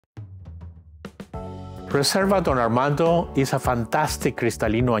ReservaDonArmando is a fantastic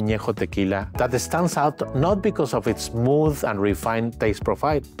Cristalino Añejo tequila that stands out not because of its smooth and refined taste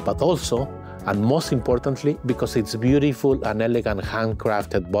profile, but also, and most importantly, because its beautiful and elegant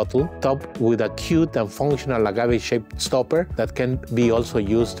handcrafted bottle, topped with a cute and functional agave-shaped stopper that can be also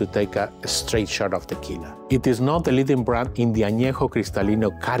used to take a straight shot of tequila. It is not the leading brand in the Añejo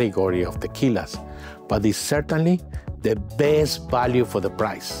Cristalino category of tequilas, but is certainly the best value for the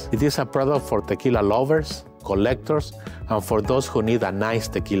price. It is a product for tequila lovers, collectors, and for those who need a nice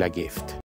tequila gift.